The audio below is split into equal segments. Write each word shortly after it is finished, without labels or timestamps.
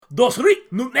dos, ri,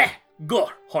 nune, gor,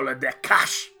 holodeck,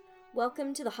 cash.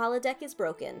 Welcome to The Holodeck is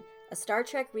Broken, a Star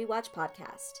Trek rewatch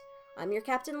podcast. I'm your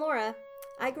Captain Laura.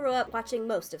 I grew up watching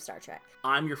most of Star Trek.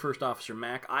 I'm your first officer,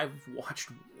 Mac. I've watched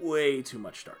way too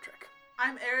much Star Trek.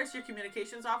 I'm Eris, your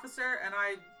communications officer, and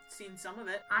I've seen some of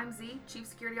it. I'm Z, Chief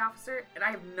Security Officer, and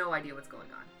I have no idea what's going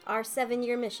on. Our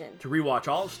 7-year mission. To rewatch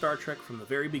all of Star Trek from the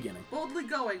very beginning. Boldly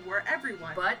going where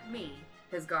everyone But me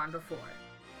has gone before.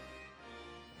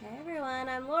 Hey everyone,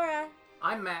 I'm Laura.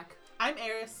 I'm Mac, I'm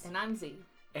Eris. And I'm Z.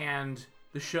 and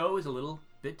the show is a little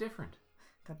bit different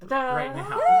Da-da-da. right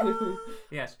now.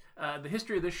 Yes, the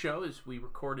history of this show is we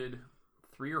recorded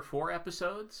 3 or 4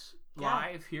 episodes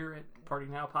live here at Party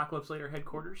Now Apocalypse Later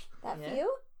headquarters. That Yeah.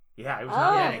 few? Yeah, it was Oh.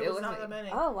 not Yeah, many. It was was not me. that many.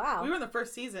 Oh, wow. We were in the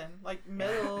first season, like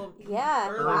middle. Yeah,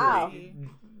 early. wow.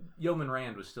 Yeoman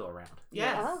Rand was still around.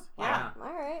 Yes. Oh, Yeah.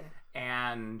 All right.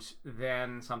 And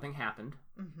then something happened.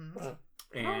 Mm-hmm.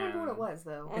 I don't remember what it was,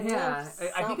 though. And Yeah, then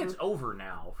I think it's something. over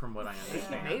now, from what I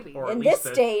understand. Maybe. Or at In least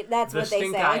this state, that's the what they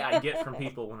stink say. eye I get from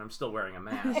people when I'm still wearing a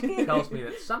mask tells me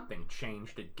that something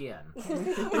changed again.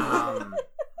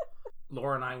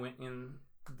 Laura and I went in,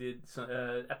 did some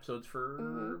episodes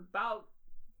for about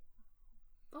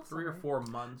 3 or 4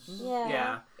 months.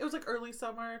 Yeah. It was like early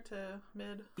summer to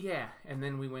mid. Yeah, and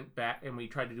then we went back and we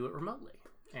tried to do it remotely.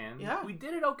 And Yeah. we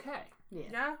did it okay.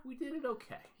 Yeah. We did it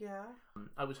okay. Yeah.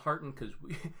 I was heartened because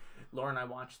Laura and I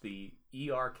watched the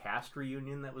ER cast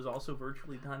reunion that was also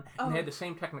virtually done, and they had the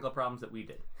same technical problems that we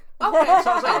did. Okay.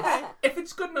 So I was like, if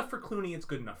it's good enough for Clooney, it's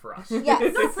good enough for us.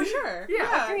 Yes. No, for sure.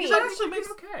 Yeah. Agreed. That actually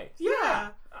makes. okay.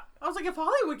 Yeah. I was like, if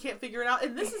Hollywood can't figure it out,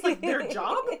 and this is like their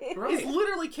job, Right. it's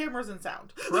literally cameras and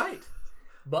sound. Right.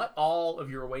 But all of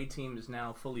your away team is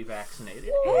now fully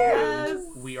vaccinated, Yes.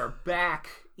 and we are back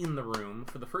in the room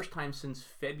for the first time since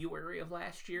February of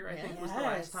last year. I think was the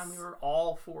last time we were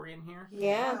all 4 in here.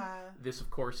 Yeah. This,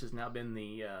 of course, has now been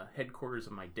the headquarters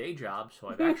of my day job, so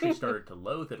I've actually started to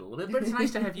loathe it a little bit. But it's nice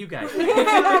to have you guys.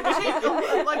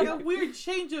 Like a weird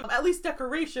change of at least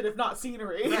decoration, if not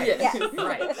scenery. Right. Yes.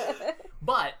 Right.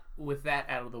 But with that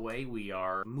out of the way, we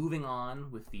are moving on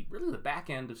with the back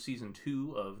end of season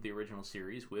 2 of the original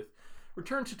series with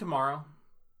Return to Tomorrow.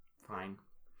 Fine.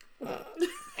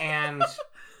 And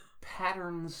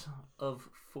Patterns of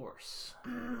Force.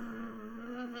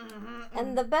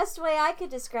 And the best way I could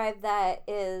describe that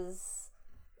is,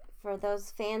 for those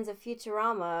fans of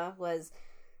Futurama, was,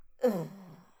 ugh.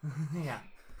 Yeah,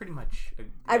 pretty much.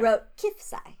 I wrote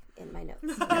Kifsai in my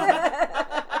notes.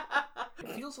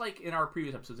 It feels like in our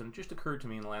previous episodes, and it just occurred to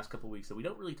me in the last couple of weeks, that we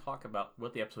don't really talk about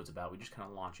what the episode's about. We just kind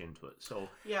of launch into it. So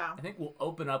Yeah. I think we'll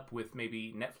open up with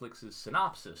maybe Netflix's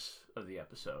synopsis of the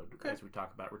episode as we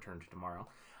talk about Return to Tomorrow.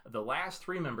 The last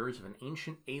 3 members of an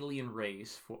ancient alien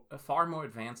race, far more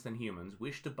advanced than humans,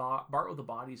 wish to borrow the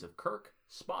bodies of Kirk,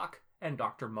 Spock, and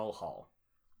Dr. Mulhall.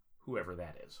 Whoever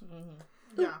that is.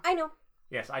 Yeah. I know.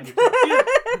 Yes, I do too.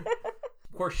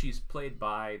 Of course, she's played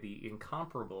by the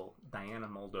incomparable Diana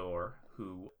Muldaur,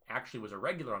 who actually was a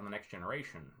regular on The Next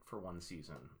Generation for 1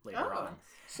 season later on.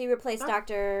 She replaced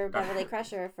Dr. Beverly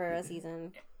Crusher for a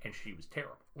season. And she was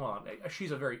terrible. Well,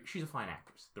 she's a fine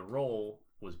actress. The role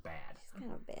was bad. She's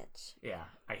kind of a bitch. Yeah,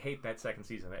 I hate that second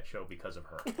season of that show because of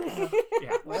her.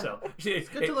 Yeah, so Good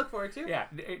to look forward to. Yeah,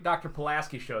 Dr.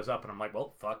 Pulaski shows up, and I'm like,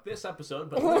 well, fuck this episode,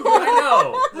 but little did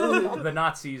I know the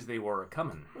Nazis, they were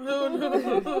coming.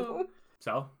 No.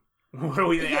 So, what do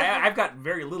we? I've got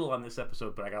very little on this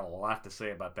episode, but I got a lot to say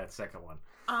about that second one.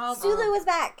 Sulu was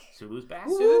back. Sulu's back.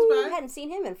 Sulu's back. Hadn't seen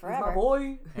him in forever.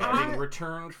 boy. Having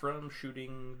returned from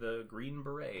shooting the Green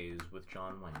Berets with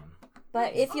John Wayne.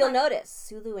 But if you'll notice,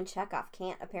 Sulu and Chekhov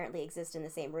can't apparently exist in the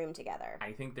same room together.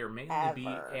 I think there may be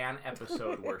Ever. an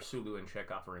episode where Sulu and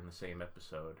Chekhov are in the same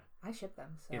episode I ship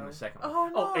them, so... in the second one.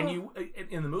 Oh, no. And you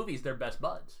in the movies they're best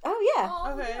buds. Oh,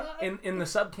 yeah. Okay. In the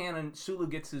subcanon, Sulu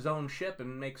gets his own ship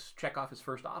and makes Chekhov his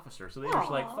first officer. So they're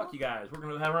just like, "Fuck you guys, we're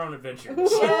gonna have our own adventures."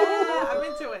 Yeah, I'm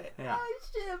into it. Yeah.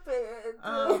 ship it.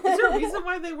 Is there a reason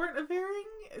why they weren't appearing?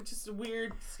 Just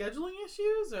weird scheduling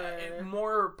issues, or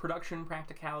More production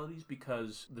practicalities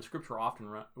because the scripts were often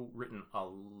written a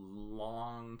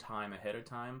long time ahead of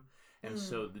time, and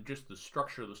so just the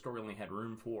structure of the story only had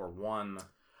room for 1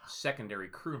 secondary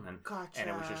crewman, Gotcha. and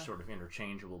it was just sort of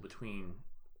interchangeable between.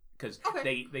 Because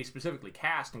Okay. they specifically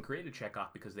cast and created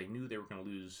Chekhov because they knew they were going to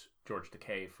lose George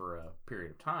Takei for a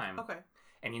period of time, Okay.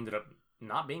 and he ended up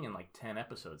not being in like 10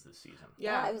 episodes this season.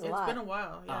 Yeah, it was a it's lot. been a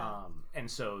while. Yeah. And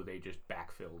so they just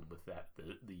backfilled with that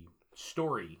the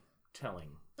storytelling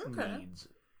needs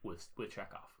with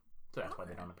Chekhov. So that's why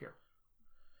they don't appear.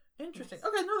 Interesting.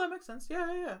 Okay, no, that makes sense.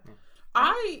 Yeah.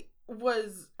 I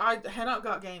had not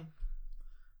got game.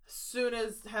 soon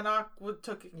as Henoch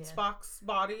took Spock's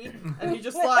body, and he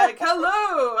just like,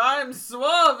 hello, I'm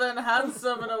suave and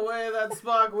handsome in a way that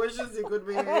Spock wishes he could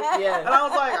be. Yeah. And I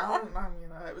was like,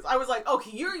 I was like,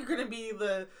 okay, you're going to be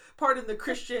pardon the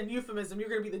Christian euphemism, you're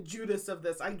going to be the Judas of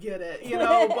this. I get it,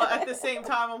 but at the same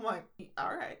time, I'm like,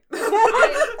 all right.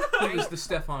 He was the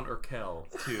Stefan Urkel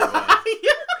to...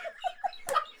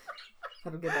 I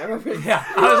don't get that reference. Yeah,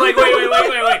 I was like, wait.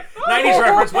 90s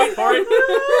reference, wait for it.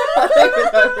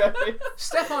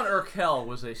 Stefan Urkel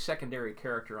was a secondary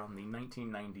character on the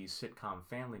 1990s sitcom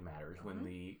Family Matters when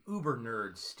the uber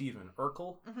nerd Stephen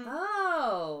Urkel.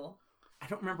 Oh. I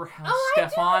don't remember how I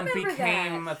Stefan do remember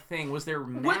became that. a thing. Was there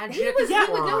He magic was, or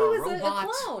a robot?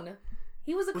 clone.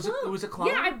 He was a clone. It was a clone?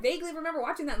 Yeah, I vaguely remember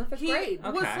watching that in the fifth grade.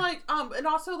 Was like, and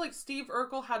also like Steve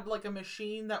Urkel had like a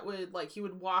machine that would like he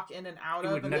would walk in and out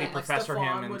of, would and Nutty then like Professor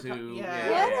Stefan him would into-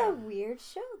 What a weird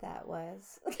show that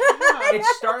was. It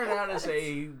started out as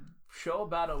a show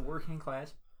about a working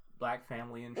class black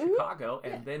family in Chicago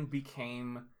and then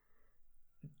became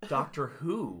Doctor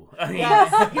Who. I mean,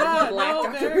 Black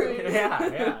Doctor Who.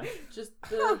 Yeah. Just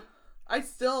I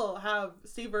still have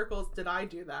Steve Urkel's "Did I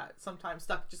Do That?" sometimes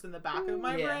stuck just in the back of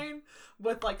my brain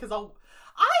with like, because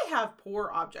I have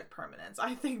poor object permanence.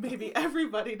 I think maybe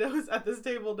everybody knows at this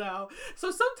table now.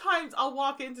 So sometimes I'll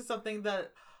walk into something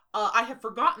that I have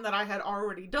forgotten that I had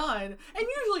already done, and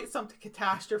usually it's some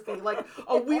catastrophe, like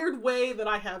a weird way that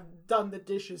I have done the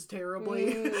dishes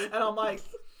terribly, and I'm like,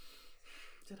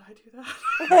 did I do that?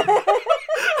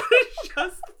 It's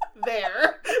just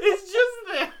there. It's just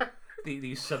there.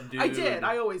 The subdued... I did.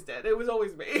 I always did. It was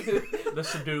always me. The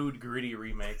subdued, gritty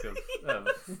remake of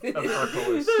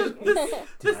Urkel is...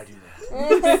 Did I do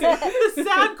that? The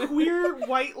sad, queer,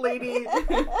 white lady.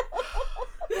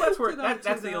 Well,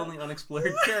 that's the only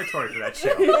unexplored territory for that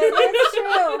show. That's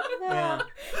true. Yeah.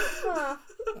 Huh.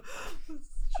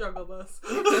 Struggle bus.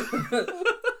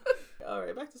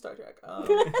 Alright, back to Star Trek.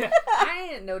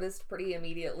 I noticed pretty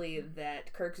immediately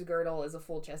that Kirk's girdle is a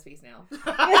full chest piece now.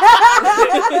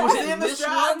 Was it in the this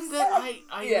straps? one that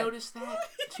I noticed that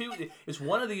too? It's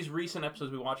one of these recent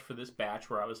episodes we watched for this batch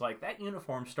where I was like, that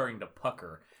uniform's starting to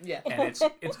pucker. Yeah. And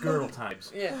it's girdle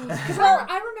times. Yeah. Well,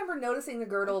 I remember noticing the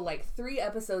girdle like 3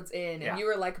 episodes in, and you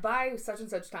were like, by such and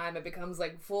such time, it becomes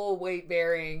like full weight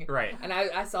bearing. Right. And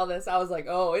I saw this, I was like,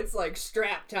 oh, it's like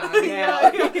strap time.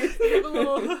 Yeah.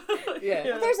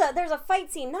 Yeah. There's a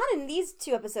fight scene, not in these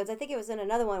 2 episodes. I think it was in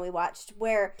another one we watched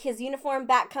where his uniform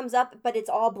back comes up, but it's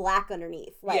all black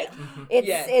underneath. Like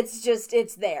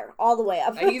it's there all the way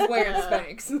up. And he's wearing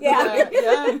Spanx.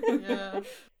 Yeah.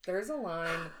 There's a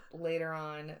line later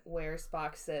on where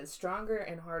Spock says, stronger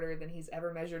and harder than he's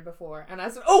ever measured before. And I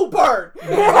said, oh, burn!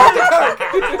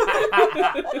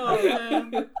 Oh,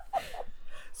 man.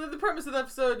 So the premise of the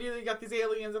episode, you got these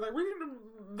aliens, and they're we're going to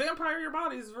vampire your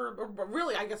bodies or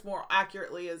really, I guess more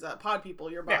accurately is pod people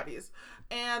your bodies.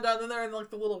 And then they're in like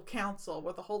the little council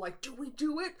with the whole like, do we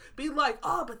do it? Be like,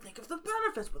 oh, but think of the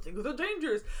benefits, but think of the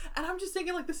dangers. And I'm just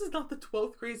thinking like, this is not the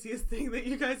 12th craziest thing that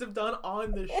you guys have done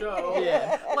on the show.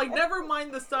 Like, never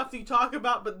mind the stuff that you talk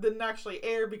about but didn't actually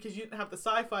air because you didn't have the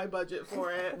sci-fi budget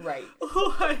for it. Right.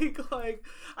 like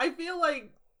I feel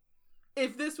like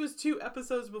if this was 2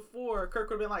 episodes before, Kirk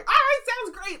would have been like, all right,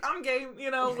 sounds great, I'm game,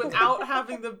 without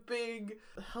having the big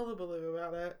hullabaloo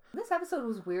about it. This episode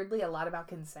was weirdly a lot about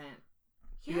consent.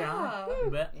 Yeah.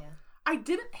 But I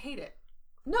didn't hate it.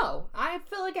 No, I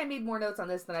feel like I made more notes on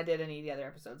this than I did any of the other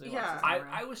episodes we watched this time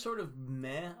around. I was sort of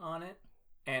meh on it,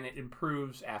 and it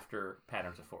improves after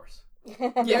Patterns of Force.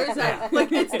 There's that.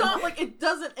 Like, it's not like it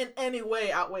doesn't in any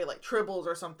way outweigh like Tribbles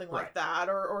or something like that,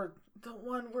 or the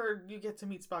one where you get to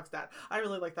meet Spock's dad. I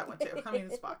really like that one too. I mean,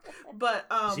 it's Spock, but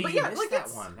See, but you yeah, missed like that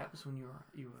it's one. That was when you were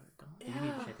gone. You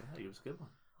need to check it out. It was a good one.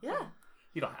 yeah.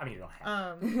 You don't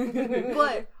have.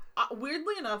 But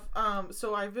weirdly enough,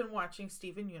 so I've been watching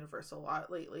Steven Universe a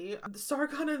lot lately.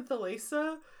 Sargon and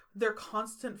Thalassa, their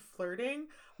constant flirting.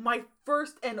 My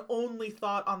first and only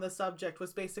thought on the subject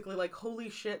was basically like, holy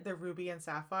shit, they're Ruby and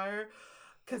Sapphire.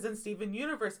 Because in Steven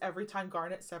Universe, every time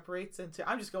Garnet separates into...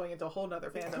 I'm just going into a whole nother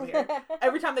fandom here.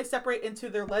 Every time they separate into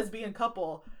their lesbian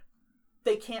couple,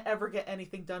 they can't ever get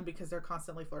anything done because they're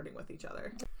constantly flirting with each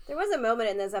other. There was a moment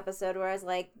in this episode where I was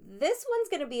like, this one's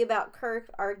going to be about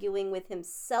Kirk arguing with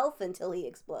himself until he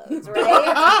explodes,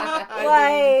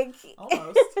 right?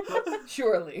 Almost.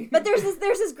 Surely. But there's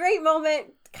this great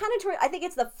moment, kind of I think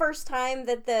it's the first time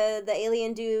that the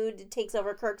alien dude takes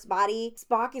over Kirk's body.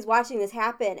 Spock is watching this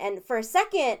happen, and for a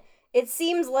second, it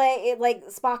seems like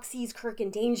Spock sees Kirk in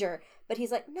danger. but he's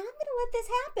like, no, I'm gonna let this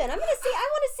happen. I want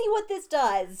to see what this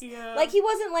does. Yeah. Like, he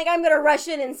wasn't like, I'm gonna rush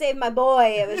in and save my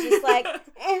boy. It was just like,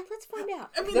 let's find out.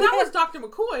 I mean, that was Dr.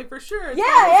 McCoy for sure.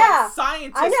 Yeah. Like,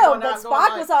 scientist. I know, but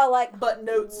Spock was all like, but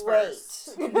notes wait.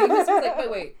 first. He was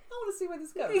like, wait. I want to see where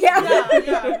this goes. Yeah.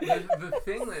 The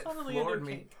thing that Totally floored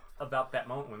me about that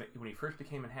moment when he first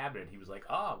became inhabited, he was like,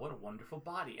 what a wonderful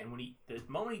body. And when the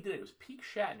moment he did it was peak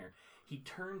Shatner. He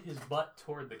turned his butt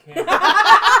toward the camera.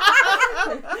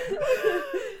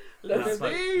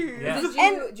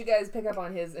 Did you guys pick up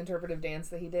on his interpretive dance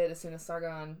that he did as soon as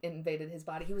Sargon invaded his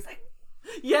body? He was like,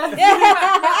 yes.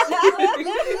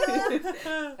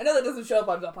 I know that doesn't show up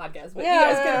on the podcast, but you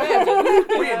guys can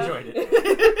imagine. We enjoyed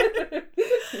it.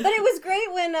 But it was great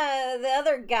when the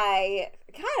other guy,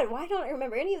 God, why don't I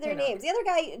remember any of their names? The other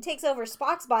guy takes over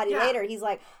Spock's body later. He's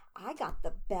like, I got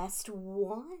the best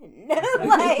one.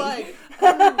 like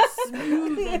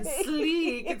smooth and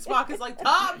sleek. And Spock is like,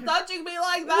 stop touching me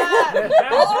like that.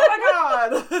 Oh my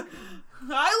God.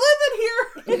 I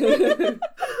live in here.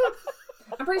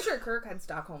 I'm pretty sure Kirk had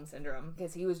Stockholm Syndrome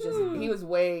because he was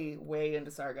way, way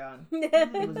into Sargon. He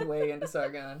was way into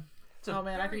Sargon. Oh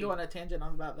man, I could go on a tangent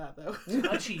about that though.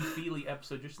 Touchy-feely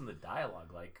episode just in the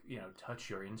dialogue, like, touch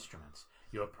your instruments.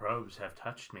 Your probes have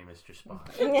touched me, Mr.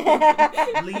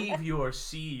 Spock. Leave your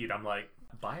seed. I'm like,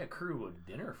 buy a crew a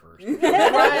dinner first.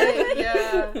 Right,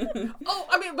 yeah. Oh,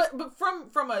 I mean, but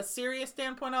from a serious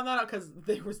standpoint on that, because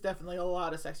there was definitely a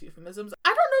lot of sex euphemisms. I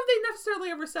don't know if they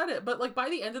necessarily ever said it, but like by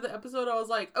the end of the episode, I was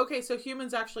like, okay, so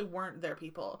humans actually weren't their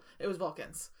people. It was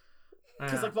Vulcans.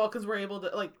 Because like Vulcans were able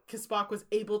to because Spock was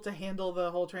able to handle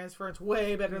the whole transference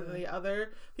way better than the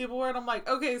other people were, and I'm like,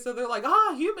 okay, so they're like,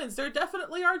 humans, they're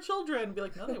definitely our children. And be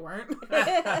like, no, they weren't.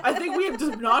 I think we have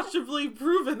demonstrably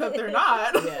proven that they're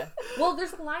not. Yeah. Well,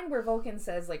 there's a line where Vulcan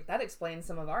says like that explains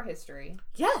some of our history.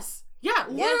 Yes. Yeah.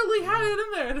 Literally had it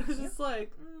in there, and it was just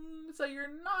like. So you're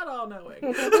not all knowing.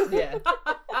 Yeah.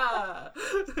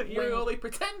 You only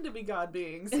pretend to be god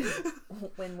beings.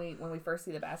 When we first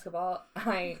see the basketball,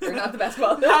 or not the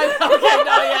basketball.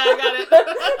 I got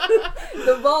it.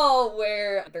 The ball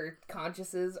where their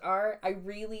consciences are. I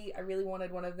really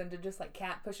wanted one of them to just like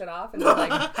cat push it off and then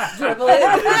like dribble it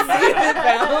and see it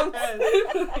bounce.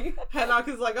 Hednock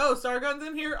is like, oh, Sargon's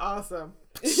in here? Awesome.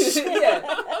 Yeah.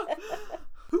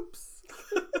 Oops.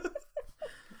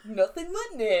 Nothing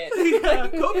but net. Yeah,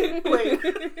 Kobe. Wait,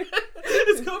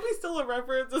 is Kobe still a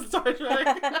reference in Star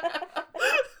Trek?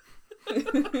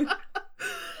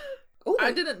 Ooh,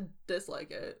 I didn't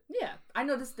dislike it. Yeah, I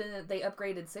noticed that they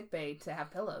upgraded sickbay to have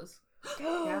pillows.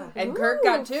 Yeah, and Kirk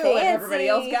got 2, and everybody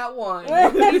else got 1.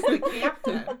 He's the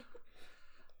captain.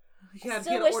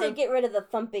 Still wish they'd get rid of the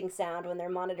thumping sound when they're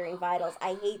monitoring vitals.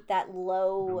 I hate that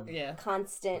low,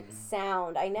 constant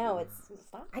sound. I know, it's...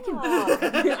 Stop. I can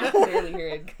barely hear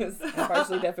it because I'm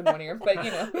partially deaf in one ear, but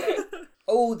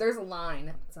Oh, there's a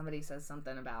line. Somebody says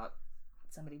something about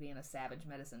somebody being a savage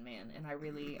medicine man, and I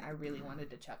really wanted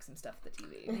to chuck some stuff at the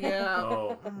TV. Yeah.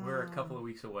 Oh, we're a couple of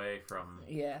weeks away from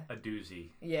a doozy.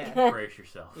 Yeah. Brace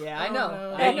yourself. Yeah, I know.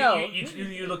 No. I know.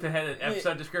 You looked ahead at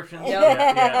episode descriptions?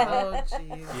 Yeah. Oh,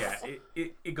 jeez. Yeah,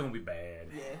 it gonna be bad.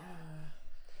 Yeah.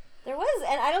 There was,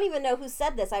 and I don't even know who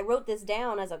said this. I wrote this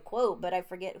down as a quote, but I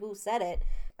forget who said it.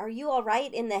 Are you all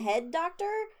right in the head,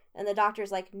 doctor? And the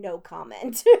doctor's like, no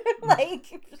comment.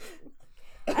 Like...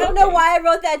 I don't know why I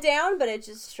wrote that down, but it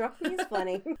just struck me as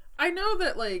funny. I know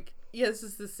that, like, this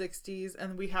is the 60s,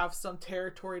 and we have some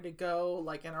territory to go,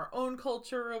 like, in our own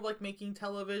culture of, like, making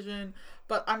television,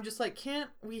 but I'm just like,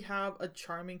 can't we have a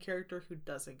charming character who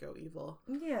doesn't go evil?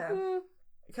 Yeah.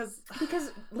 Because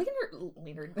Leonard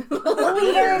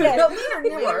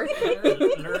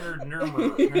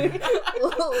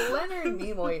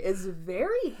Nimoy is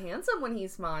very handsome when he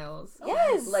smiles.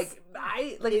 Yes.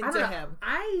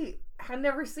 I had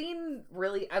never seen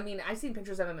really. I mean, I've seen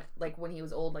pictures of him like when he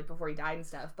was old, like before he died and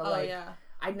stuff. But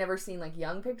I'd never seen like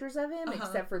young pictures of him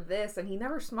except for this, and he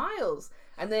never smiles.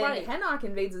 And then Hednock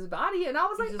invades his body, and I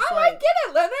was like, I get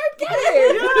it, Leonard, get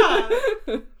it.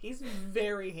 Yeah, he's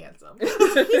very handsome.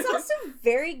 He's also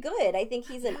very good. I think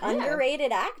he's an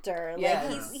underrated actor.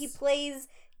 Like he plays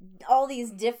all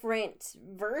these different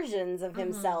versions of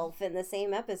himself in the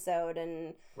same episode,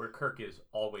 and where Kirk is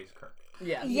always Kirk.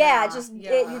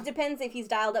 It depends if he's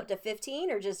dialed up to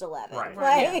 15 or just 11. Right.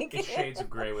 Like, it's shades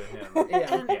of gray with him.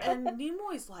 And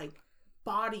Nimoy's like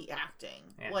body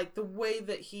acting, like the way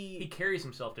that he carries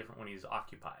himself different when he's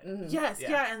occupied. Mm-hmm. Yes,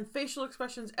 and facial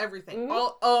expressions, everything.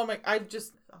 Mm-hmm. I'm a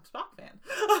Spock fan.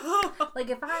 Like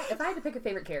if I had to pick a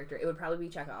favorite character, it would probably be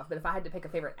Chekhov. But if I had to pick a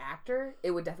favorite actor, it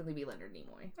would definitely be Leonard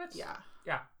Nimoy.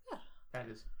 That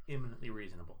is eminently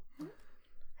reasonable.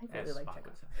 I really like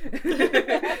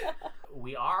Chekhov.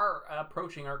 We are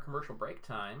approaching our commercial break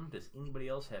time. Does anybody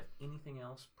else have anything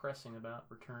else pressing about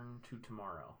Return to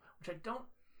Tomorrow? Which I don't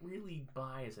really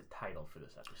buy as a title for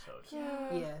this episode.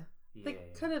 Yeah. They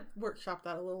could have workshopped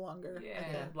that a little longer.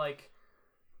 Yeah, like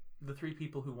The Three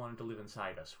People Who Wanted to Live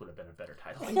Inside Us would have been a better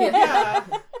title.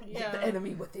 The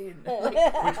enemy within.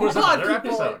 Which was another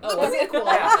episode. Oh, was it cool?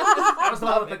 Yeah. That was the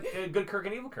one with the Good Kirk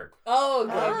and Evil Kirk. Oh,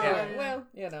 good. Well,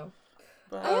 you know.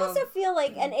 I also feel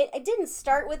like, and it didn't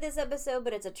start with this episode,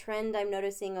 but it's a trend I'm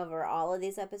noticing over all of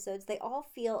these episodes. They all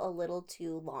feel a little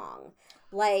too long.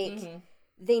 Like,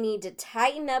 they need to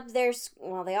tighten up their,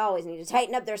 well, they always need to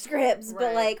tighten up their scripts,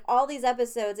 but like all these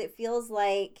episodes, it feels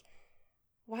like,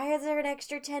 why is there an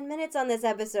extra 10 minutes on this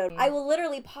episode? I will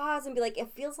literally pause and be like,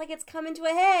 it feels like it's coming to a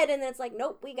head, and then it's like,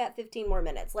 nope, we got 15 more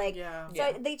minutes. Like,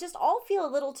 so they just all feel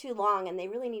a little too long, and they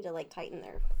really need to like tighten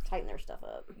their stuff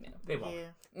up. They won't.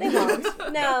 They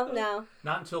won't. No.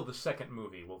 Not until the second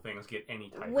movie will things get any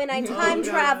tighter. When I time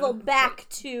travel back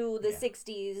to the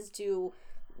 60s to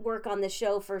work on the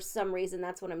show for some reason,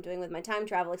 that's what I'm doing with my time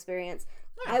travel experience.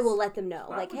 Nice. I will let them know.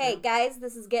 Like, hey, guys,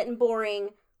 this is getting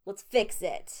boring. Let's fix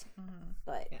it.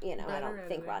 But, you know, I don't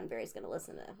think Roddenberry's going to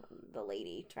listen to the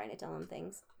lady trying to tell him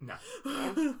things. No.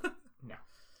 No.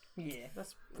 Yeah.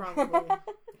 That's probably...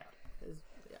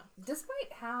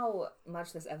 Despite how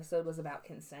much this episode was about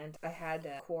consent, I had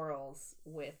quarrels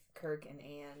with Kirk and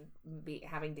Anne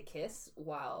having to kiss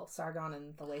while Sargon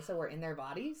and Thalassa were in their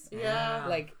bodies. Yeah.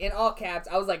 Like, in all caps,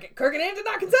 I was like, Kirk and Anne did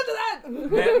not consent to that!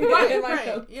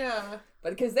 Right. Yeah.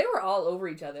 But because they were all over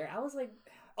each other, I was like...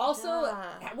 Also,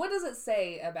 what does it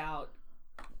say about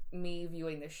me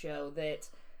viewing the show that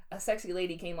a sexy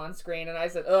lady came on screen and I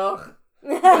said, ugh.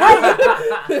 Because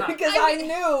I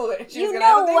knew she was gonna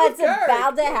have a thing what's with Kirk.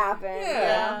 about to happen.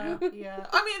 Yeah.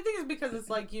 I mean, the thing is, because it's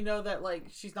like, you know that like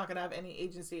she's not gonna have any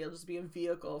agency. It'll just be a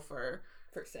vehicle for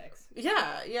sex.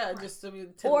 Yeah, just I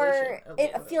mean, or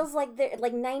it feels like they're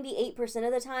like 98%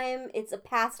 of the time it's a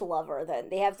past lover that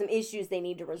they have some issues they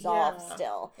need to resolve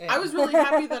still. Yeah. I was really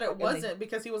happy that it wasn't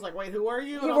because he was like, "Wait, who are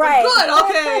you?" And I was like, good,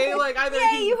 okay. Like either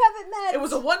you haven't met. It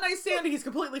was a one night stand. He's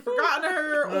completely forgotten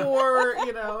her, or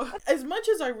you know. As much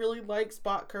as I really like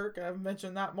Spock Kirk, and I've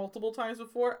mentioned that multiple times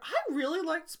before, I really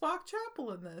liked Spock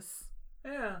Chapel in this.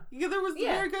 Yeah, there was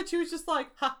very good. She was just like,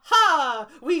 ha ha,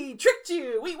 we tricked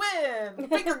you, we win,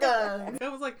 finger guns. I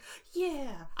was like,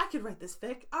 yeah, I could write this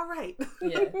fic. All right.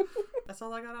 Yeah. That's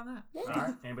all I got on that. All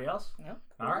right. Anybody else? No.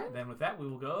 All right. Then with that, we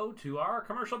will go to our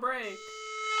commercial break.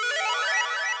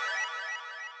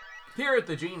 Here at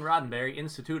the Gene Roddenberry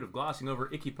Institute of Glossing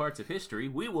Over Icky Parts of History,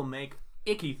 we will make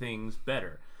icky things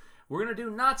better. We're going to do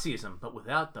Nazism, but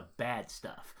without the bad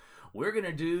stuff. We're going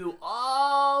to do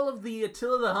all of the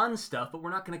Attila the Hun stuff, but we're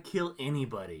not going to kill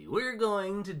anybody. We're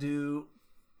going to do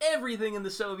everything in the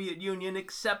Soviet Union,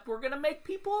 except we're going to make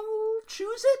people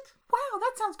choose it. Wow,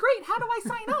 that sounds great. How do I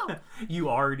sign up? You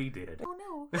already did. Oh,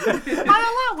 no.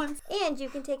 My allowance. And you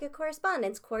can take a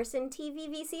correspondence course in TV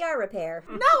VCR repair.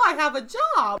 Now I have a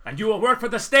job. And you will work for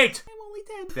the state. I'm only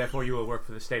 10. Therefore, you will work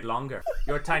for the state longer.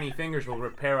 Your tiny fingers will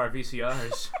repair our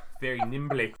VCRs very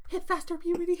nimbly. Hit faster,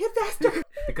 puberty. Hit faster.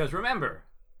 Because remember,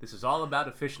 this is all about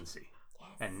efficiency.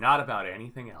 And not about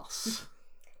anything else.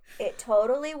 It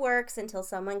totally works until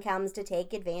someone comes to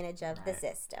take advantage of the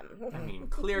system. I mean,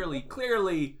 clearly,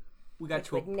 we got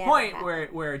to a point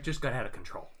where it just got out of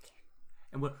control.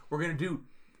 And we're gonna do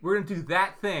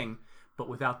that thing, but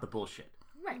without the bullshit.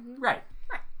 Right.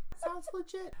 Sounds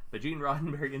legit. The Gene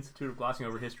Roddenberry Institute of Glossing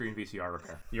Over History and VCR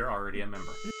Repair. You're already a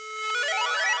member.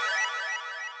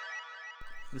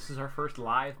 This is our first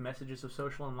live Messages of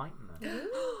Social Enlightenment.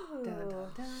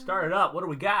 Start it up. What do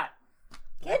we got?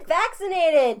 Get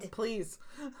vaccinated! Please.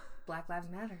 Black Lives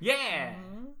Matter. Yeah!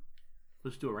 Mm-hmm.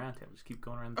 Let's do a round table. Just keep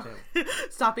going around the table.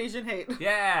 Stop Asian hate.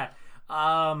 Yeah!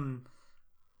 You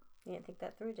didn't think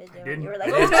that through, did you? I didn't. You were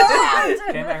like,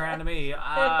 Came back around to me.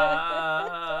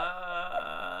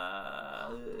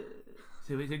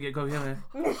 See, we could get go. Water.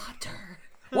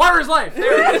 Water is life.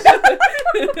 There it is.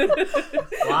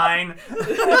 Line.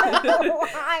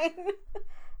 Line.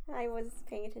 I was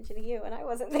paying attention to you, and I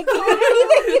wasn't thinking of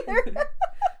anything either.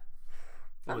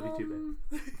 I love you too,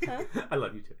 babe. Huh? I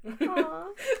love you too. Aww.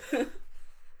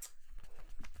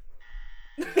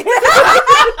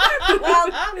 Well,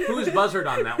 who's buzzard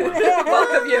on that one?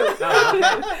 Both of you.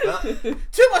 Oh, okay. Well.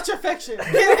 Too much affection.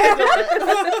 Can't handle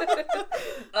it.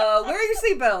 Wear your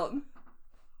seatbelt.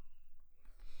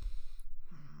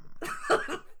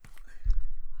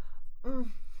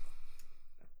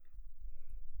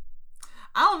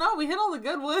 I don't know. We hit all the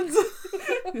good ones.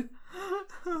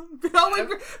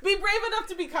 Be brave enough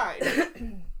to be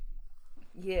kind.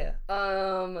 Yeah.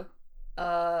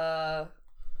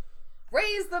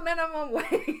 Raise the minimum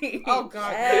wage. Oh,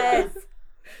 God. Yes.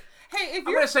 Hey, I'm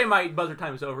going to say my buzzer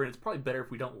time is over, and it's probably better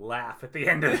if we don't laugh at the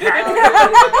end of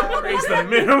that. Raise the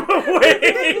minimum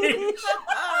wage.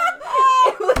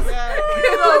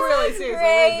 Really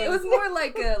seriously. It was more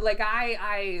like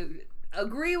I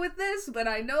agree with this, but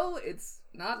I know it's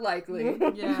not likely.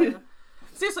 Yeah.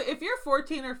 Seriously, if you're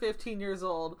 14 or 15 years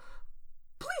old,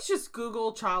 please just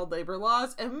Google child labor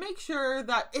laws and make sure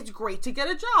that it's great to get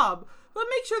a job, but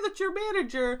make sure that your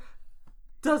manager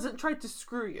doesn't try to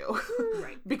screw you.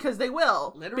 Right. Because they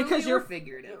will. Literally because you're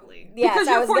figuratively. Yes, because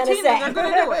you're 14 and they're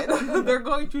going to do it. They're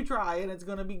going to try and it's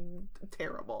going to be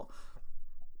terrible.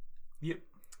 Yep.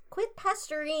 Quit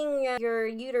pestering your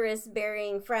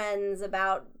uterus-bearing friends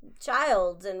about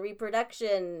child and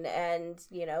reproduction and,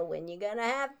 when you're gonna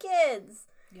have kids.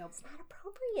 Yep. It's not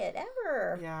appropriate,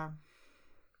 ever. Yeah.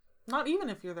 Not even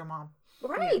if you're their mom.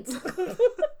 Right.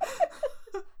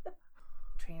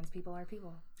 Trans people are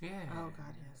people. Yeah. Oh,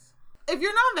 God, yes. If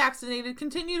you're not vaccinated,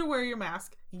 continue to wear your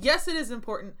mask. Yes, it is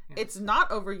important. Yes. It's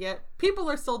not over yet. People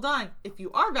are still dying. If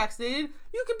you are vaccinated,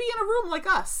 you can be in a room like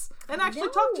us and actually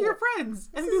talk to your friends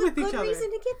and be with each other. Reason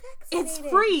to get vaccinated. It's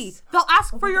free. They'll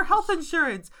ask for your health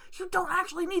insurance. You don't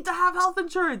actually need to have health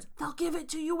insurance. They'll give it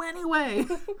to you anyway.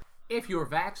 If you're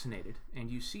vaccinated and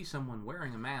you see someone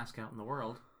wearing a mask out in the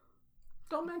world,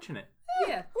 don't mention it. Leave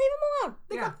Yeah. them alone.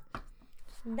 Yeah.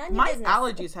 None My business.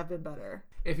 allergies have been better.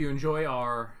 If you enjoy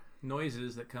our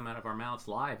noises that come out of our mouths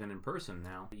live and in person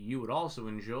now, you would also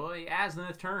enjoy As the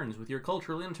Myth Turns with your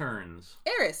cultural interns.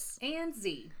 Eris. And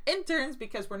Z. Interns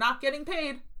because we're not getting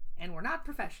paid. And we're not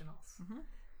professionals. Mm-hmm.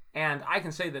 And I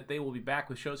can say that they will be back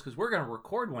with shows because we're going to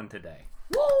record one today.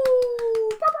 Woo!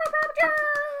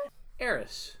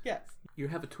 Eris. Yes. You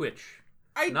have a twitch.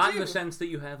 I Not do. in the sense that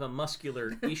you have a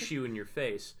muscular issue in your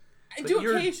face. I do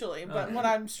occasionally, but when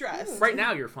I'm stressed. Right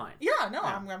now, you're fine. Yeah, no,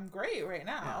 yeah. I'm great right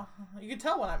now. Yeah. You can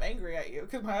tell when I'm angry at you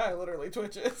because my eye literally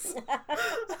twitches.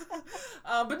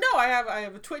 But no, I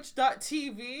have a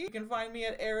twitch.tv. You can find me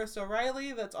at Eris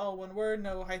O'Reilly. That's all one word,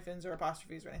 no hyphens or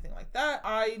apostrophes or anything like that.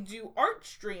 I do art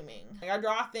streaming. I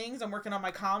draw things. I'm working on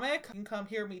my comic. You can come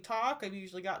hear me talk. I've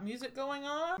usually got music going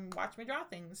on. Watch me draw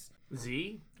things.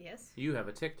 Z? Yes? You have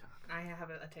a TikTok. I have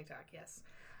a TikTok, yes.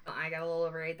 I got a little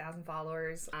over 8,000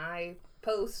 followers. I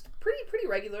post pretty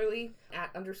regularly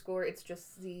at _. It's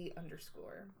just Z_.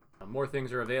 More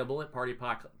things are available at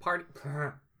Podcast.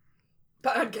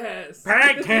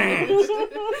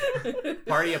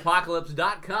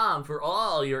 PartyApocalypse.com for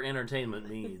all your entertainment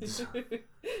needs.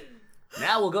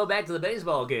 Now we'll go back to the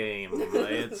baseball game.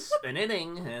 It's an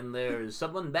inning and there's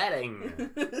someone batting.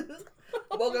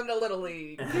 Welcome to Little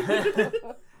League.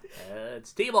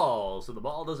 It's T-ball, so the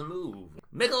ball doesn't move.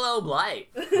 Michelob Light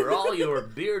for all your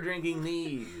beer drinking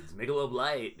needs. Michelob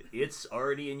Light, it's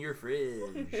already in your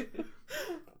fridge.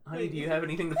 Honey, do you have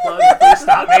anything to plug? Please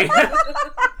stop me.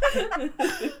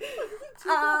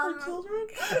 For children?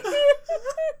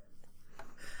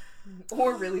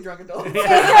 Or really drunk adults. We're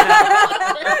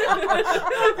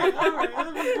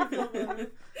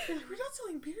not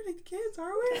selling beer to kids,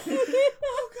 are we?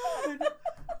 Oh, God.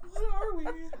 What are we?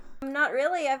 Not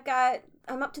really.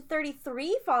 I'm up to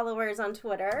 33 followers on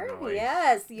Twitter. Nice.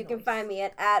 Yes, you can find me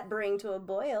at Bring to a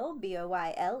Boil,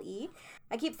 BOYLE.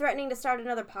 I keep threatening to start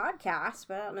another podcast,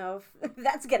 but I don't know if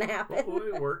that's going to happen.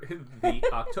 The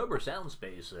October Sound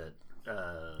Space at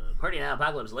Party Now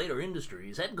Apocalypse Later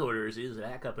Industries headquarters is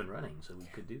back up and running, so we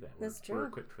could do that. That's true. We're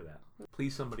equipped for that.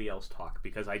 Please, somebody else talk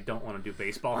because I don't want to do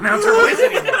baseball announcer voice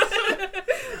anymore.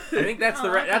 I think that's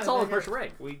that's all the first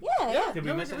right. Yeah. Did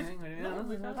we miss anything?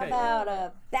 How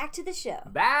about back to the show?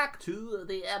 Back to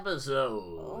the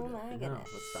episode. Oh my goodness.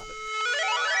 Let's stop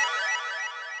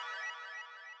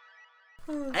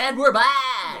it. And we're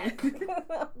back.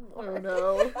 Oh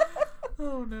no.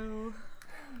 Oh no.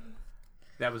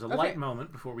 That was a light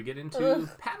moment before we get into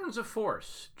Patterns of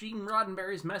Force. Gene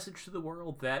Roddenberry's message to the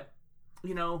world that,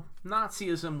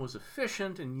 Nazism was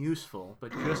efficient and useful,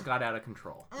 but just got out of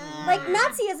control. Like,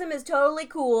 Nazism is totally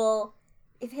cool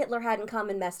if Hitler hadn't come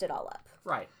and messed it all up.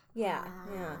 Right. Yeah.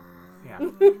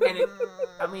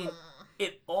 And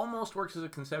it almost works as a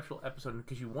conceptual episode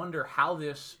because you wonder how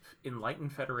this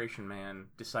enlightened Federation man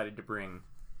decided to bring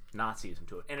Nazism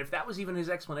to it. And if that was even his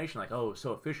explanation, like, oh,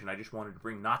 so efficient, I just wanted to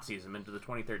bring Nazism into the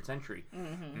 23rd century,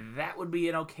 that would be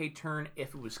an okay turn if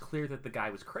it was clear that the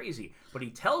guy was crazy. But he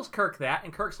tells Kirk that,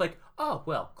 and Kirk's like, oh,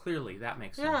 well, clearly that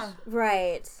makes sense.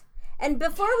 Right. And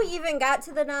before we even got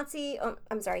to the Nazi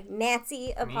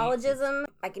apologism,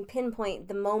 I can pinpoint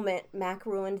the moment Mac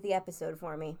ruined the episode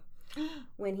for me.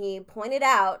 When he pointed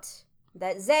out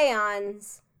that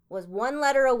Zeons was one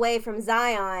letter away from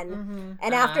Zion,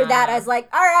 and after that, I was like,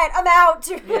 all right, I'm out.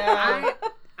 Yeah,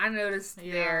 I noticed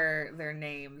their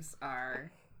names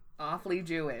are awfully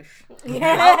Jewish.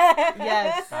 Yeah.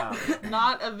 Yes.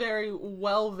 Not a very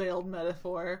well-veiled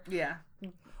metaphor. Yeah.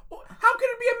 How can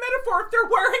it be a metaphor if they're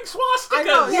wearing swastikas? I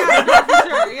know, yeah, for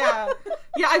sure, yeah.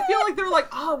 Yeah, I feel like they're like,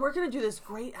 oh, we're going to do this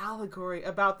great allegory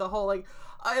about the whole, like,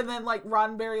 and then, like,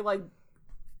 Roddenberry, like,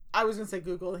 I was going to say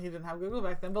Google, he didn't have Google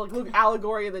back then, but, like, look,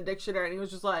 allegory in the dictionary, and he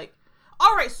was just like,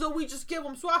 all right, so we just give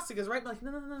them swastikas, right? Like,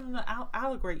 no,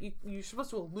 allegory, you're supposed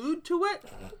to allude to it?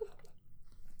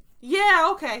 Yeah,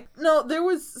 okay. No, there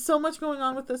was so much going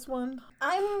on with this one.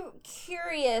 I'm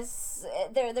curious.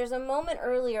 There's a moment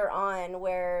earlier on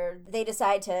where they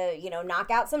decide to,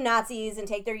 knock out some Nazis and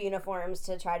take their uniforms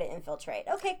to try to infiltrate.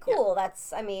 Okay, cool. Yeah.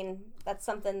 That's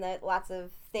something that lots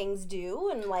of things do.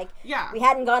 And, we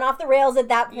hadn't gone off the rails at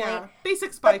that point. Yeah.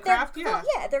 Basic spycraft, yeah.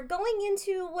 Yeah, they're going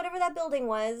into whatever that building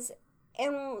was,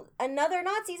 and another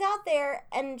Nazi's out there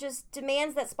and just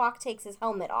demands that Spock takes his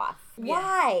helmet off. Yeah.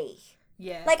 Why?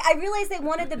 Yeah. I realized they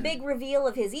wanted the big reveal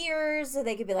of his ears so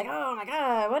they could be like, oh my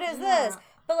god, what is this?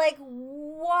 But,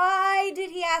 why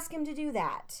did he ask him to do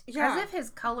that? Yeah. As if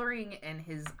his coloring and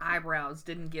his eyebrows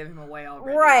didn't give him away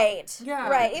already. Right. Yeah.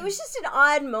 Right. It was just an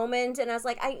odd moment, and I was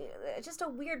like, just a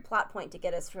weird plot point to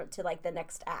get us to, the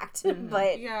next act. Mm-hmm.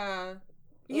 But... Yeah.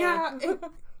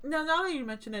 Now that you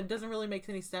mention it, doesn't really make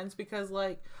any sense because,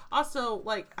 also,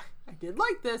 I did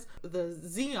like this. The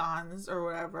Zeons, or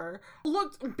whatever,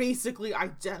 looked basically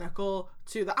identical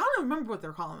to I don't remember what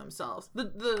they're calling themselves.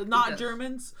 The not Echoes.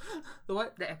 Germans. The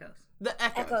what? The Echoes. The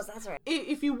Echoes. Echoes, that's right.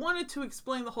 If you wanted to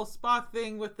explain the whole Spock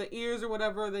thing with the ears or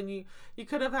whatever, then you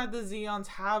could have had the Zeons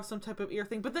have some type of ear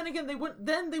thing. But then again, they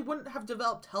wouldn't have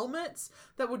developed helmets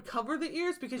that would cover the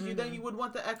ears because then you would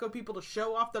want the Echo people to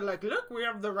show off. They're like, look, we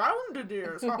have the rounded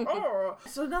ears.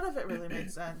 So none of it really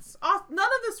made sense.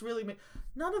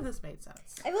 None of this made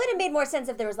sense. It would have made more sense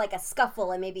if there was a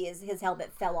scuffle and maybe his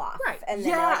helmet fell off. Right. And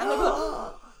then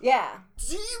yeah.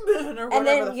 Demon or whatever. And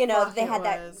then, they had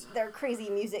their crazy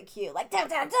music cue, dun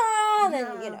dun dun,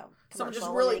 and someone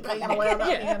just really cutting away on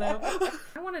that piano.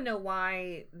 I want to know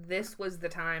why this was the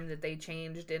time that they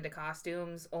changed into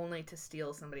costumes only to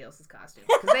steal somebody else's costume.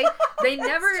 Because they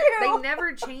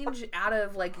never change out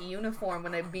of uniform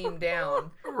when they beam down.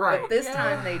 Right. But this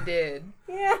time they did.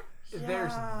 Yeah.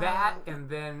 There's that, and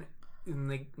then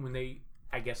when they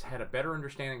I guess had a better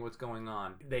understanding of what's going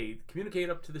on, they communicate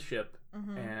up to the ship,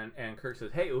 and Kirk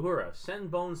says, "Hey, Uhura,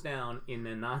 send Bones down in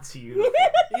a Nazi uniform."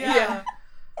 Yeah.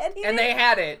 And they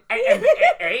had it.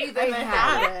 A, they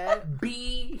had it.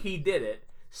 B, he did it.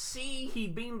 C, he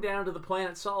beamed down to the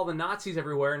planet, saw all the Nazis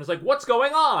everywhere, and was like, "What's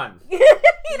going on?" He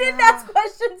didn't ask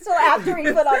questions until after he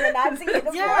put on the Nazi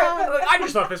uniform. Yeah. I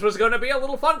just thought this was going to be a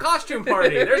little fun costume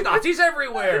party. There's Nazis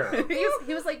everywhere.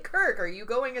 He was like, "Kirk, are you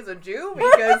going as a Jew?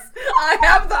 Because I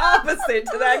have the opposite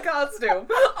to that costume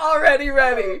already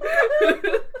ready."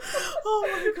 Oh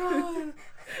my god.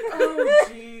 Oh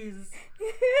jeez.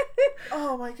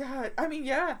 Oh my god. I mean,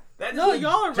 yeah. Y'all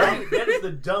are right. That is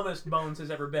the dumbest Bones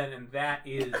has ever been, and that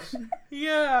is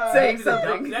saying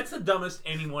something. That's the dumbest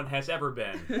anyone has ever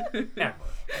been. Ever.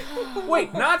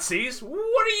 Wait, Nazis? What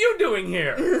are you doing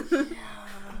here?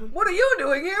 What are you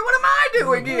doing here? What am I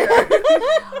doing here?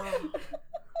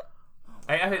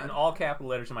 I have it in all capital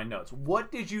letters in my notes.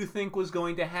 What did you think was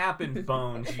going to happen,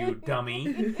 Bones, you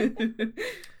dummy?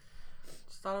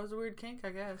 Thought it was a weird kink, I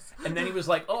guess. And then he was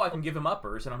like, "Oh, I can give him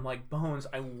uppers," and I'm like, "Bones,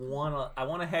 I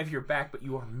wanna have your back, but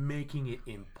you are making it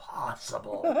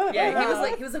impossible." Yeah, he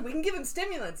was like, "We can give him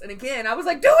stimulants," and again, I was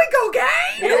like, "Doing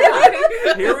cocaine!"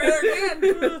 Here we are again.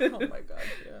 Oh my god!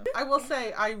 Yeah. I will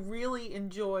say, I really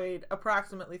enjoyed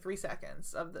approximately 3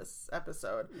 seconds of this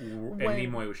episode. And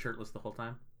Nimoy was shirtless the whole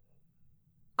time.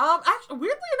 Actually,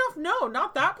 weirdly enough, no,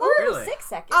 not that part. Really? 6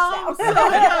 seconds now. So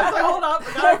hold up,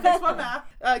 I gotta fix my math.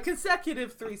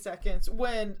 Consecutive 3 seconds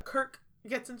when Kirk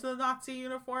gets into the Nazi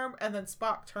uniform and then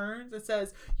Spock turns and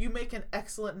says, "You make an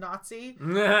excellent Nazi."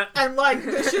 And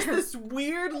it's just this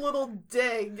weird little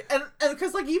dig, and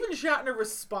because even Shatner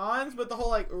responds with the whole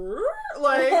like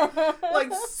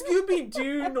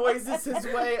Scooby-Doo noises his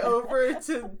way over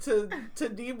to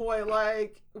Nimoy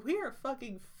like, "We are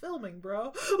fucking filming,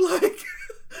 bro."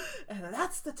 And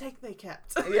that's the take they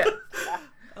kept. Yeah.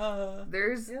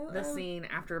 There's the scene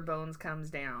after Bones comes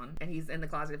down and he's in the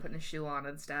closet putting his shoe on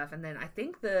and stuff, and then I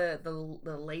think the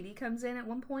lady comes in at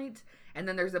one point, and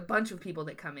then there's a bunch of people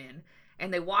that come in,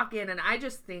 and they walk in, and I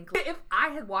just think, if I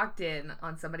had walked in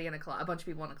on somebody in a bunch of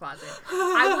people in a closet,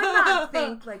 I would not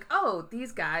think like, oh,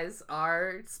 these guys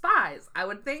are spies. I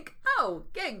would think, oh,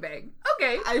 gangbang.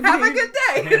 Okay, have a good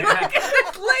day.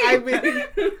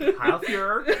 Heil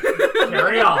Fuhrer,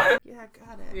 carry on. Yeah,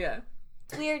 got it. Yeah.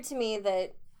 It's weird to me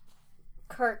that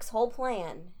Kirk's whole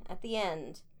plan at the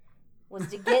end was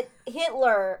to get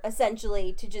Hitler,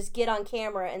 essentially, to just get on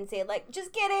camera and say, like,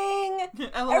 just kidding!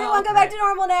 Everyone go back to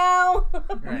normal now!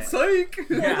 Right. Psych!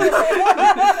 Yeah.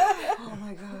 Oh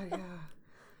my god, yeah.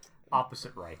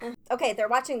 Opposite Reich. Okay, they're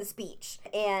watching the speech,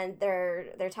 and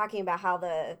they're talking about how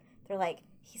they're like,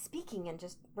 he's speaking in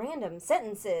just random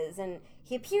sentences, and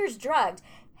he appears drugged.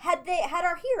 Had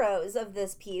our heroes of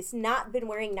this piece not been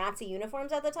wearing Nazi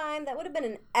uniforms at the time, that would have been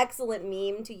an excellent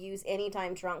meme to use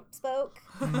anytime Trump spoke.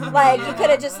 Like, you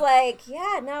could have just like,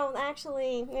 that's what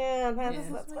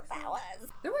that was.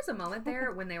 There was a moment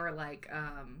there when they were like,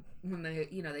 when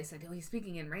they said, oh, he's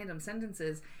speaking in random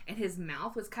sentences, and his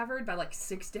mouth was covered by like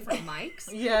 6 different mics.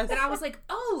 Yes. And I was like,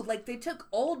 oh, like they took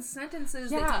old sentences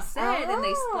that he said and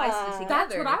they spliced it together.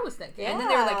 That's what I was thinking. And then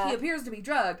they were like, he appears to be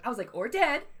drugged. I was like, or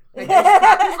dead. Like,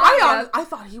 I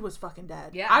thought he was fucking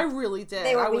dead. Yeah. I really did.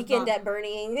 They were Weekend at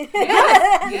Bernie.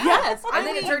 Yes. And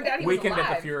then it turned out he was Weekend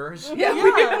alive. at the Fuhrer's. Yeah.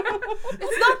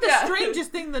 It's not the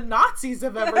strangest thing the Nazis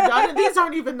have ever done. And these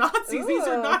aren't even Nazis. These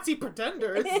are Nazi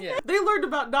pretenders. Yeah. They learned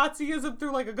about Nazism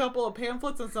through like a couple of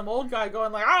pamphlets and some old guy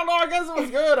going like, I don't know, I guess it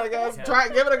was good, I guess. Yeah.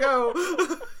 Give it a go.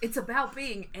 It's about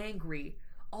being angry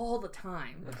all the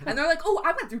time. And they're like, oh,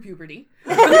 I went through puberty.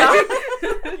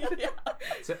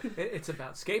 It's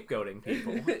about scapegoating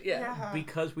people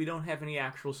because we don't have any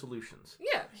actual solutions.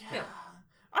 Yeah.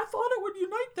 I thought it would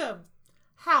unite them.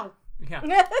 How? Yeah.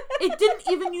 It didn't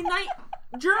even unite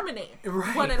Germany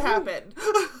when it happened.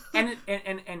 And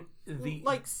the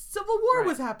like Civil War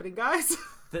was happening, guys.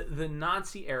 The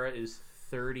Nazi era is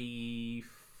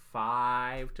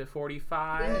 35 to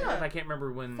 45. Yeah. I can't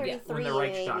remember when the 33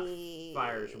 Reichstag maybe.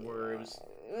 fires were.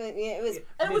 It was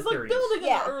And it was like mid-30s. building in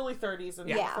the early 30s and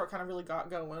Yeah. before it kind of really got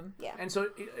going. Yeah. And so,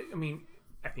 I mean,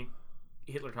 I think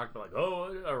Hitler talked about like,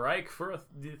 oh, a Reich for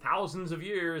thousands of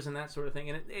years and that sort of thing,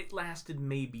 and it lasted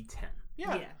maybe 10.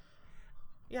 Yeah.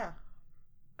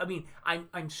 I mean,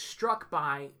 I'm struck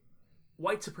by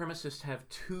white supremacists have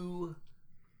 2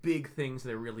 big things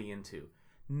they're really into.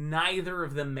 Neither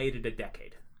of them made it a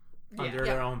decade under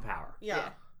their own power.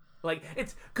 Yeah. Like,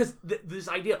 it's because this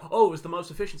idea, it was the most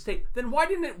efficient state. Then why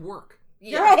didn't it work?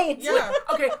 Yeah. Right. Yeah.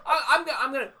 Okay,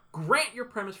 I'm going to grant your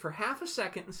premise for half a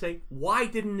second and say, why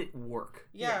didn't it work?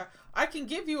 Yeah. I can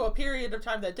give you a period of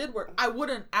time that did work. I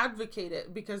wouldn't advocate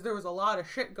it because there was a lot of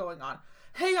shit going on.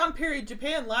 Heian period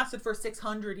Japan lasted for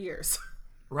 600 years.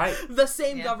 Right. The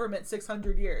same government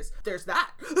 600 years. There's that.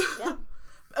 Yeah.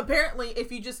 Apparently,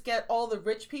 if you just get all the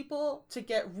rich people to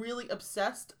get really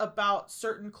obsessed about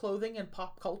certain clothing and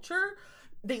pop culture,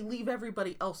 they leave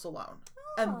everybody else alone.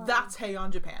 And that's Heian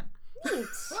Japan. Neat.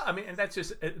 Well, I mean, and that's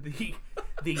just the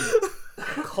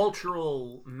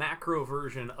cultural macro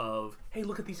version of, hey,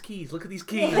 look at these keys, look at these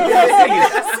keys.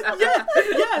 Yes.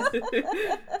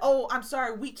 Oh, I'm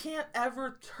sorry. We can't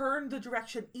ever turn the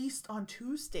direction east on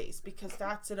Tuesdays because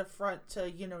that's an affront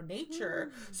to,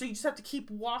 nature. So you just have to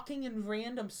keep walking in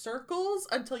random circles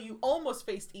until you almost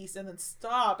face east and then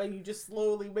stop and you just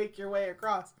slowly make your way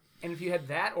across. And if you had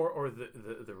that or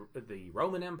the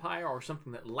Roman Empire or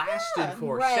something that lasted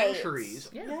for centuries.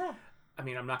 Yeah. I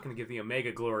mean, I'm not going to give the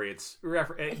Omega glory its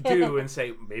due and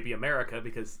say maybe America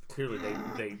because clearly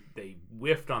they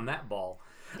whiffed on that ball.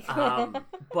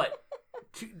 But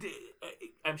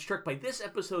I'm struck by this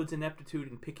episode's ineptitude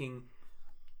in picking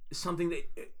something that,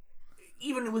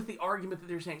 even with the argument that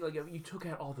they're saying, like, you took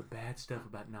out all the bad stuff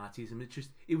about Nazism,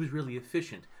 it was really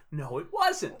efficient. No, it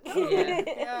wasn't.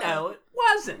 No, it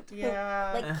wasn't.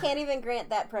 Yeah. Like, can't even grant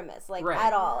that premise,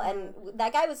 at all. And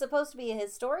that guy was supposed to be a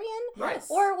historian? Yes.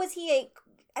 Or was he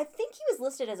I think he was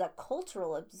listed as a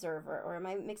cultural observer, or am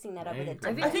I mixing that up with a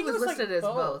different? I think he was listed like as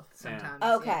both. both sometimes.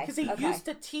 Yeah. Okay. Because he used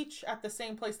to teach at the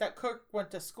same place that Kirk went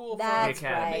to school That's the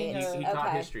academy. right. He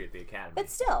taught history at the academy. But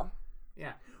still.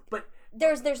 Yeah. But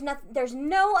there's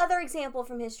no other example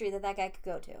from history that guy could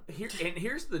go to.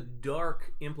 Here's the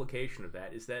dark implication of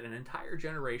that, is that an entire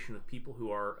generation of people who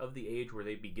are of the age where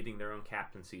they'd be getting their own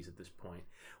captaincies at this point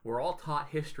were all taught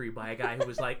history by a guy who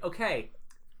was like, okay,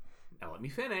 now let me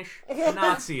finish.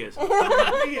 Nazism.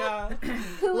 Yeah.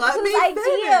 Whose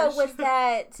idea was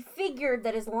that figured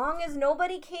that as long as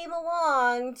nobody came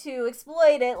along to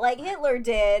exploit it like Hitler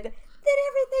did, then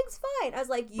everything's fine. I was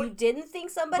like, you didn't think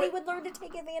somebody would learn to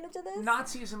take advantage of this?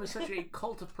 Nazism is such a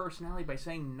cult of personality. By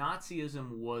saying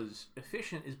Nazism was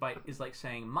efficient is like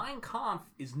saying Mein Kampf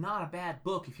is not a bad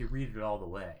book if you read it all the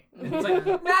way. And it's like,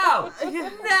 no!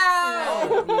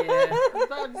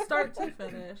 From start to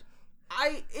finish.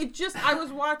 I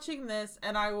was watching this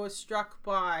and I was struck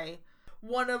by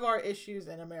one of our issues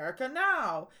in America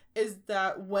now is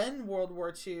that when World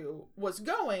War II was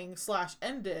going /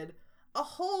 ended, a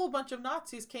whole bunch of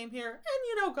Nazis came here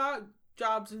and, got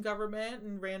jobs in government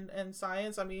and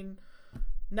science. I mean,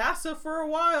 NASA for a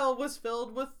while was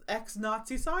filled with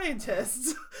ex-Nazi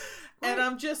scientists. And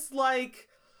I'm just like,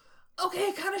 okay,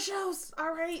 it kind of shows.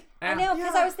 All right. I know,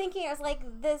 because I was thinking, I was like,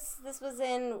 this was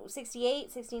in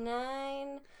 68,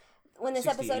 69, when this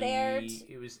episode aired.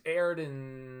 It was aired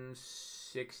in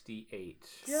 68.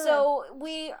 Yeah. So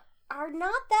we are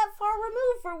not that far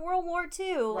removed from World War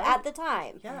II at the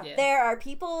time. Yeah. There are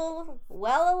people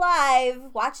well alive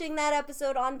watching that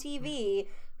episode on TV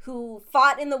who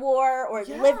fought in the war or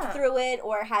lived through it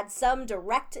or had some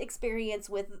direct experience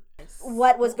with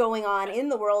what was going on in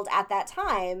the world at that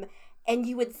time. And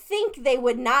you would think they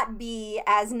would not be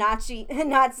as Nazi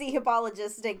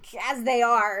apologistic as they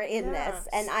are in this.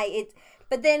 And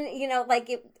but then,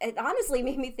 it honestly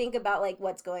made me think about,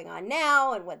 what's going on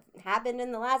now and what happened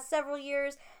in the last several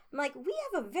years. I'm like, we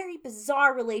have a very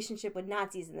bizarre relationship with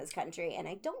Nazis in this country, and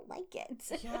I don't like it.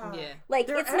 Yeah.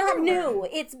 It's not new.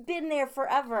 It's been there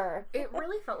forever. It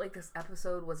really felt like this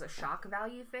episode was a shock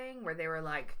value thing, where they were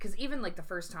like, because even, the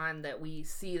first time that we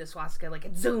see the swastika,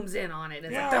 it zooms in on it, and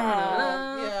it's like,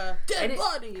 da-da-da-da. Yeah. Dead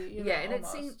body! And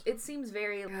it seems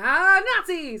very,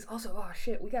 Nazis! Also, oh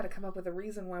shit, we gotta come up with a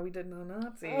reason why we didn't know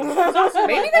Nazis.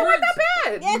 Maybe they weren't that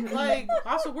bad!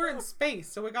 Also, we're in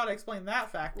space, so we gotta explain that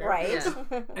factor. Right.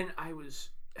 Yeah. And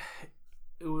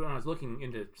when I was looking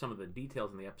into some of the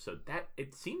details in the episode, that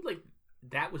it seemed like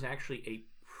that was actually a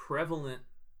prevalent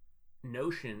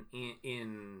notion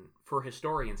for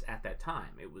historians at that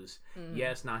time. It was,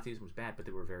 yes, Nazism was bad, but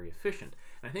they were very efficient.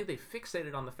 And I think they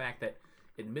fixated on the fact that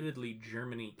admittedly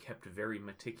Germany kept very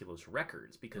meticulous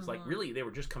records because really they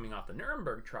were just coming off the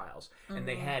Nuremberg trials and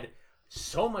they had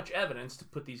so much evidence to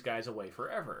put these guys away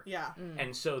forever. Yeah.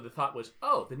 And so the thought was,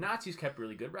 the Nazis kept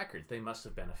really good records. They must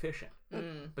have been efficient.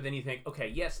 But then you think, okay,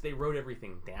 yes, they wrote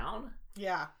everything down.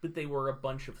 Yeah. But they were a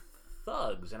bunch of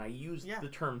thugs. And I use the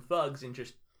term thugs in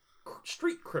just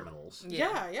street criminals.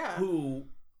 Yeah. Who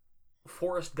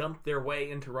Forrest Gumped their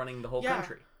way into running the whole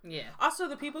country. Yeah. Also,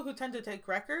 the people who tend to take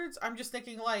records, I'm just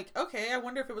thinking okay, I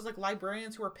wonder if it was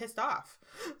librarians who were pissed off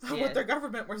what their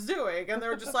government was doing. And they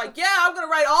were just like, I'm going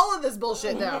to write all of this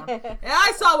bullshit down. And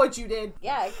I saw what you did.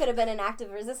 Yeah, it could have been an act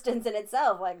of resistance in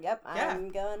itself. I'm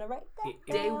going to write that down.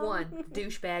 Day one,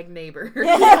 douchebag neighbor.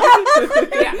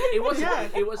 It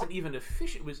wasn't even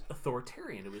efficient. It was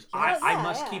authoritarian. It was, I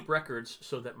must keep records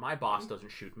so that my boss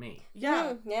doesn't shoot me.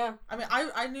 Yeah. Yeah. I mean,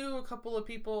 I knew a couple of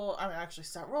people, actually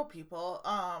several people,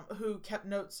 who kept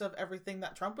notes of everything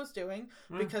that Trump was doing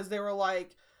because they were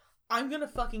like, I'm gonna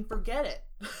fucking forget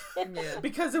it.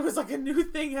 Because it was a new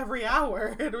thing every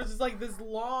hour. It was just this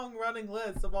long running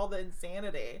list of all the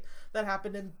insanity that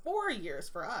happened in 4 years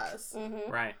for us.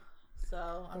 Right.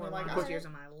 So, I mean, 4 years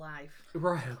of my life.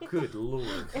 Right. Good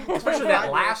Lord. Especially that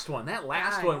last one. That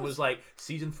last one was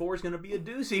season 4 is going to be a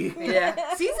doozy.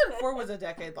 Yeah. Season 4 was a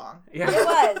decade long. Yeah.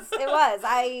 It was.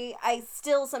 I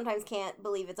still sometimes can't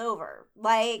believe it's over.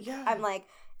 I'm like,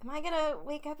 am I going to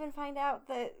wake up and find out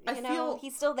that,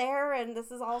 he's still there and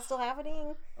this is all still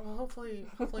happening? Well, hopefully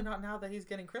not now that he's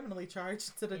getting criminally charged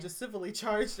instead of just civilly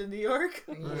charged in New York.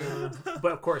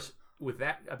 But of course, with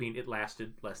that, I mean, it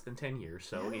lasted less than 10 years.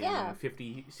 So in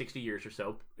 50, 60 years or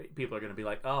so, people are going to be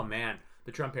like, oh man,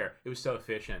 the Trump era, it was so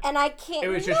efficient. And I can't... It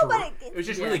was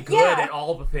just really good at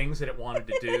all the things that it wanted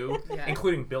to do,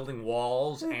 including building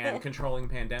walls and controlling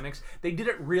pandemics. They did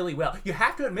it really well. You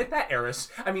have to admit that, Eris.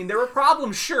 I mean, there were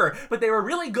problems, sure, but they were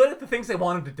really good at the things they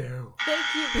wanted to do.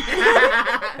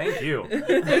 Thank you. Thank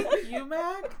you. Thank you,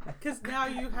 Mac. Because now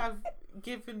you have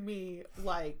given me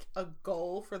a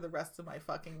goal for the rest of my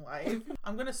fucking life.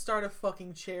 I'm gonna start a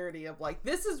fucking charity of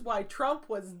this is why Trump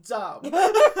was dumb.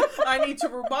 I need to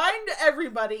remind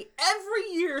everybody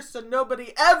every year so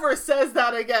nobody ever says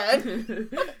that again.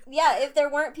 Yeah, if there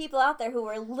weren't people out there who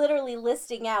were literally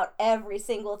listing out every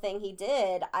single thing he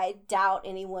did, I doubt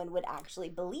anyone would actually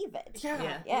believe it.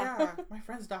 Yeah. My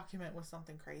friend's document was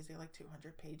something crazy,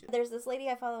 200 pages. There's this lady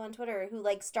I follow on Twitter who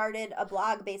started a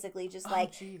blog basically just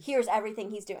here's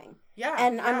everything he's doing. Yeah.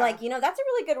 And I'm like, that's a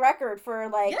really good record for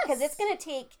because it's going to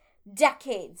take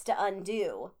decades to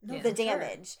undo the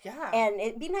damage. Sure. Yeah. And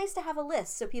it'd be nice to have a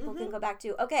list so people can go back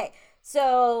to, okay,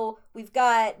 So we've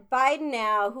got Biden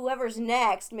now, whoever's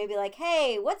next, maybe like,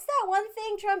 hey, what's that one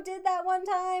thing Trump did that one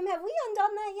time? Have we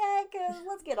undone that yet? Because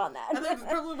let's get on that. And then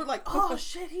probably we're like, oh,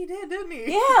 shit, he did, didn't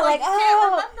he? Yeah, like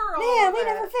oh, man, we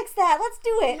never fixed that. Let's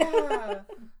do it. Yeah.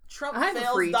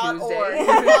 TrumpFails.org.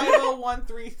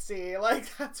 5013C.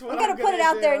 Like, that's what I'm going to put it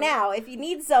out there now. If you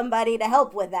need somebody to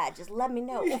help with that, just let me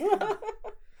know. Yeah.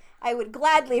 I would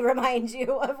gladly remind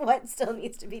you of what still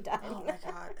needs to be done. Oh my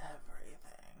god, everything.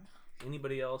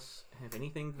 Anybody else have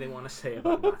anything they want to say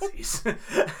about Nazis?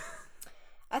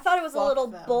 I thought it was a little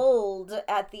bold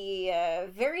at the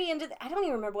very end of I don't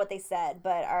even remember what they said,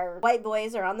 but our white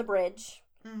boys are on the bridge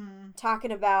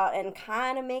talking about and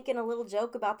kind of making a little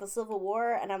joke about the Civil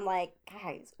War, and I'm like,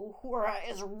 guys, Uhura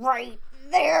is right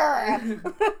there.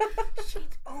 She's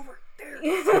over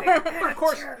there. Of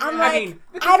course, I'm like,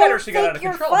 I don't think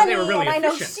you're funny, but they were really and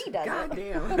efficient. I know she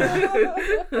doesn't.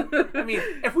 God damn. I mean,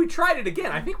 if we tried it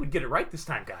again, I think we'd get it right this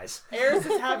time, guys. Eris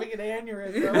is having an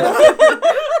aneurysm.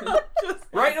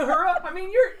 Right, Uhura? I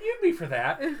mean, you'd be for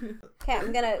that.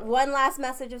 Okay, one last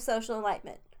message of social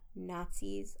enlightenment.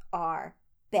 Nazis are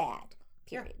bad.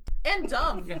 Period. And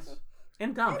dumb. Yes.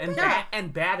 And dumb. And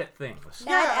bad at things.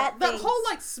 Bad at that things. whole,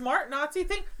 like, smart Nazi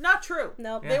thing, not true.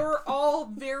 Nope. They were all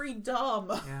very dumb.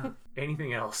 Yeah.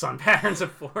 Anything else on Patterns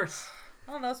of Force?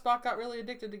 I don't know, Spock got really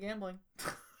addicted to gambling.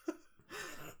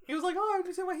 He was like, oh, I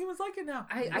understand why he was like it now.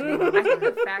 I think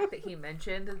the fact that he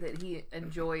mentioned that he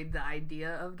enjoyed the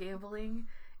idea of gambling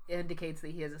indicates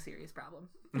that he has a serious problem.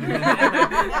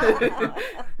 That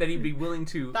he'd be willing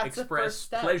to express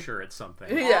pleasure at something.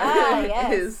 Yeah.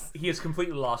 Yes. He has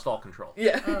completely lost all control.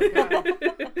 Yeah.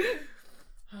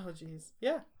 Oh, jeez.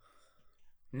 Yeah.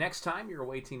 Next time, your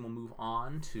away team will move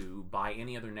on to By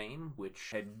Any Other Name,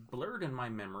 which had blurred in my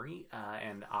memory,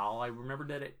 and all I remembered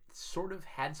that it sort of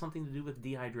had something to do with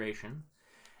dehydration.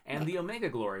 And the Omega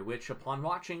Glory, which, upon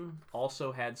watching,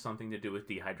 also had something to do with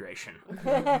dehydration.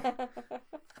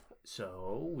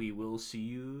 So, we will see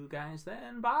you guys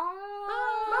then. Bye!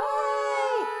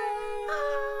 Bye!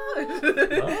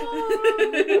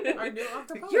 Our new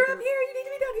anthropology. You're up here, you need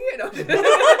to be down here.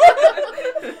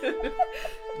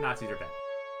 No. Nazis are bad.